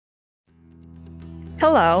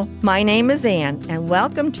Hello, my name is Ann, and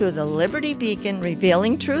welcome to the Liberty Beacon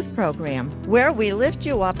Revealing Truth program, where we lift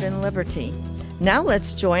you up in liberty. Now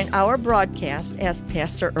let's join our broadcast as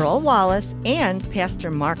Pastor Earl Wallace and Pastor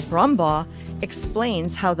Mark Brumbaugh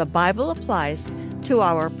explains how the Bible applies to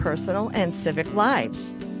our personal and civic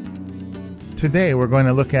lives. Today we're going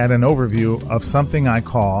to look at an overview of something I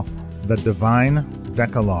call the Divine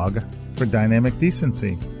Decalogue for Dynamic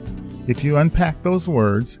Decency. If you unpack those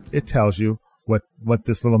words, it tells you what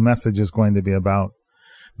this little message is going to be about.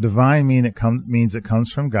 Divine means it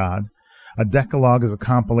comes from God. A decalogue is a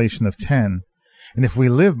compilation of 10, and if we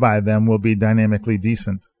live by them, we'll be dynamically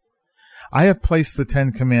decent. I have placed the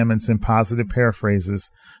 10 commandments in positive paraphrases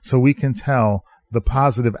so we can tell the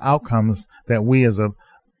positive outcomes that we as a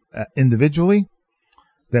individually,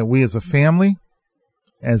 that we as a family,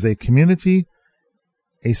 as a community,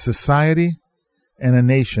 a society, and a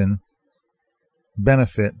nation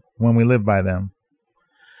benefit when we live by them.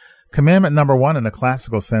 Commandment number 1, in a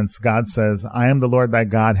classical sense, God says, I am the Lord thy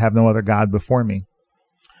God, have no other God before me.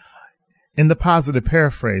 In the positive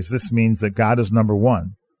paraphrase, this means that God is number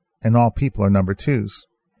 1 and all people are number 2s.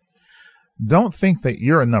 Don't think that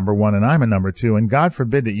you're a number 1 and I'm a number 2, and God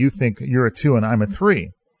forbid that you think you're a 2 and I'm a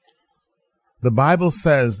 3. The Bible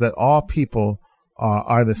says that all people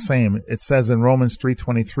are the same. It says in Romans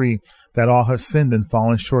 3:23 that all have sinned and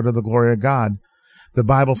fallen short of the glory of God. The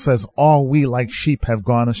Bible says all we like sheep have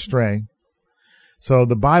gone astray. So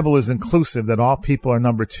the Bible is inclusive that all people are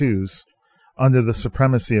number 2s under the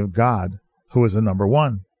supremacy of God, who is a number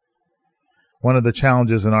 1. One of the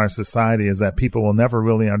challenges in our society is that people will never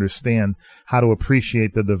really understand how to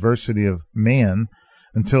appreciate the diversity of man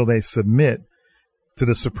until they submit to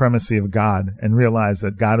the supremacy of God and realize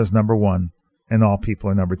that God is number 1 and all people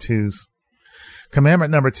are number 2s.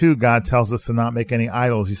 Commandment number 2, God tells us to not make any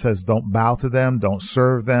idols. He says, don't bow to them, don't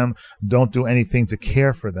serve them, don't do anything to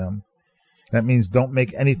care for them. That means don't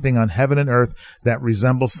make anything on heaven and earth that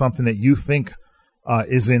resembles something that you think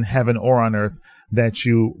is in heaven or on earth that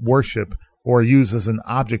you worship or use as an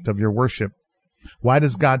object of your worship. Why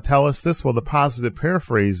does God tell us this? Well, the positive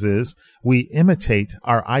paraphrase is we imitate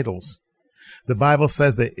our idols. The Bible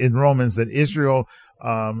says that in Romans that Israel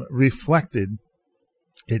reflected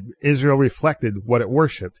what it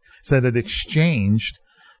worshiped. It said it exchanged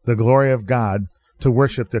the glory of God to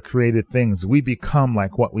worship the created things. We become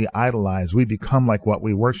like what we idolize. We become like what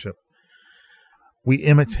we worship. We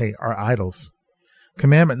imitate our idols.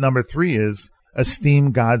 Commandment number 3 is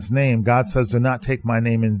esteem God's name. God says, do not take my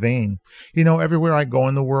name in vain. You know, everywhere I go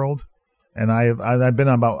in the world, and I've been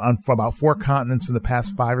on about 4 continents in the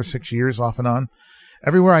past 5 or 6 years off and on.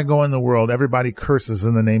 Everywhere I go in the world, everybody curses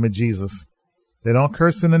in the name of Jesus. They don't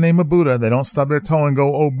curse in the name of Buddha. They don't stub their toe and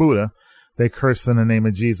go, oh, Buddha. They curse in the name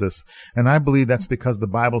of Jesus. And I believe that's because the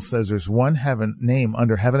Bible says there's one name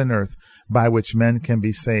under heaven and earth by which men can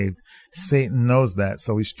be saved. Satan knows that,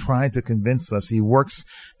 so he's trying to convince us. He works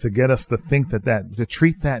to get us to think to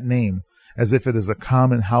treat that name as if it is a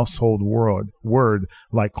common household word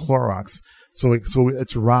like Clorox. So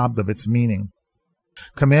it's robbed of its meaning.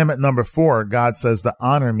 Commandment number 4, God says to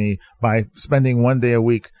honor me by spending one day a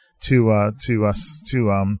week to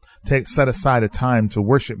set aside a time to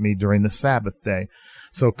worship me during the Sabbath day.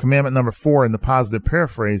 So commandment number 4 in the positive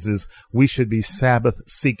paraphrase is we should be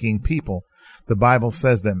Sabbath-seeking people. The Bible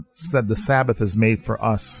says that the Sabbath is made for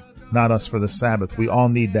us, not us for the Sabbath. We all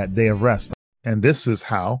need that day of rest. And this is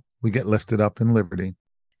how we get lifted up in liberty.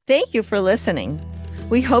 Thank you for listening.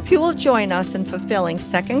 We hope you will join us in fulfilling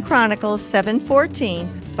 2 Chronicles 7:14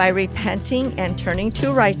 by repenting and turning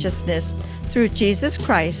to righteousness through Jesus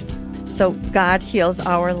Christ, so God heals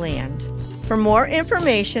our land. For more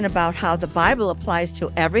information about how the Bible applies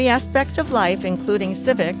to every aspect of life, including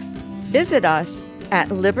civics, visit us at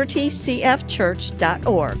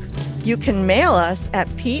libertycfchurch.org. You can mail us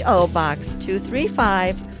at P.O. Box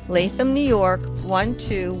 235, Latham, New York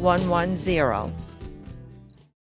 12110.